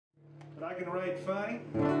But I can write funny,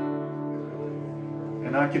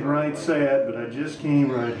 and I can write sad, but I just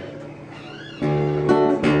can't write happy.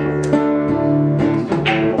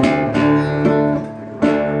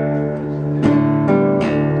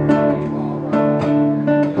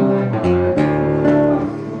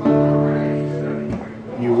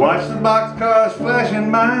 You watch the boxcars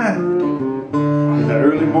flashing by in the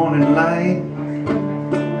early morning light.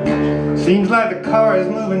 Seems like the car is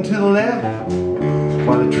moving to the left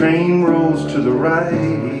while the train rolls to the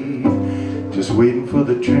right. Just waiting for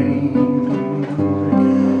the train,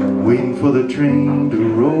 waiting for the train to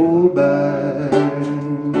roll by.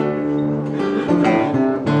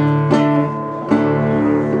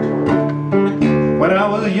 When I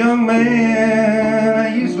was a young man,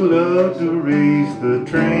 I used to love to race the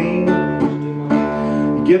train.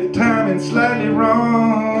 You get the timing slightly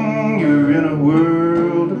wrong, you're in a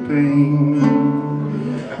world of pain.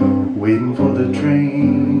 Waiting for the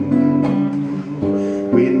train,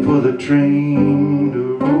 waiting for the train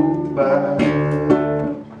to roll by.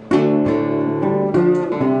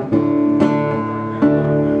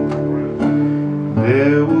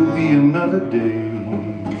 There will be another day,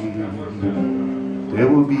 there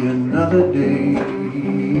will be another day.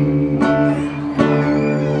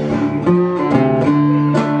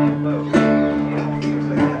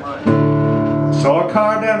 Saw a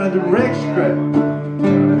car down at the wreck strip.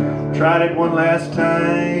 Tried it one last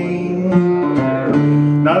time.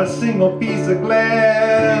 Not a single piece of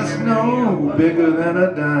glass, no bigger than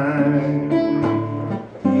a dime.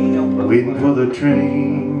 Waiting for the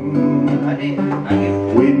train,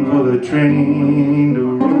 waiting for the train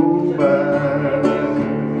to roll by.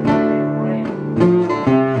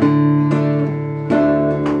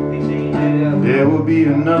 There will be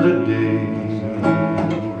another day,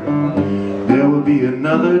 there will be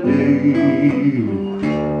another day.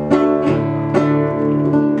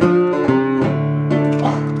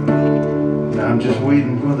 I'm just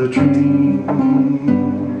waiting for the train,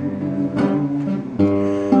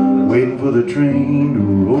 waiting for the train to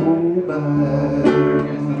roll by.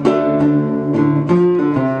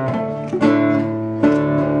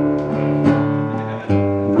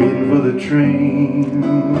 Waiting for the train,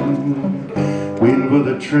 waiting for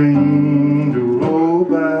the train to roll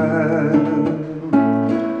by.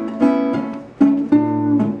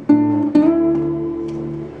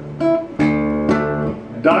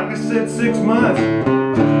 Doctor said 6 months,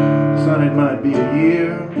 son, it might be a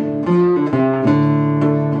year.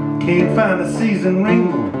 Can't find a seasoned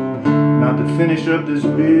ring not to finish up this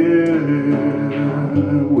beer.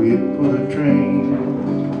 Waiting for the train,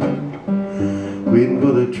 waiting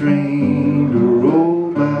for the train to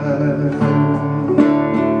roll by.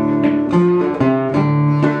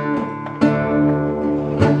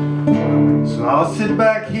 So I'll sit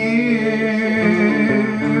back here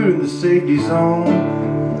in the safety zone.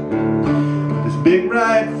 Big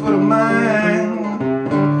right foot of mine,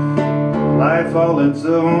 life all its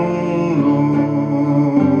own,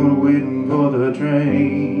 Lord, waiting for the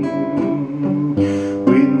train,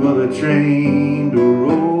 waiting for the train to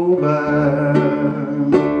roll by.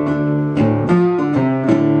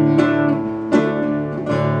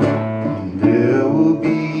 There will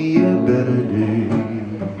be a better day,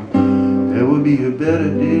 there will be a better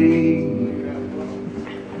day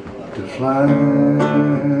to fly.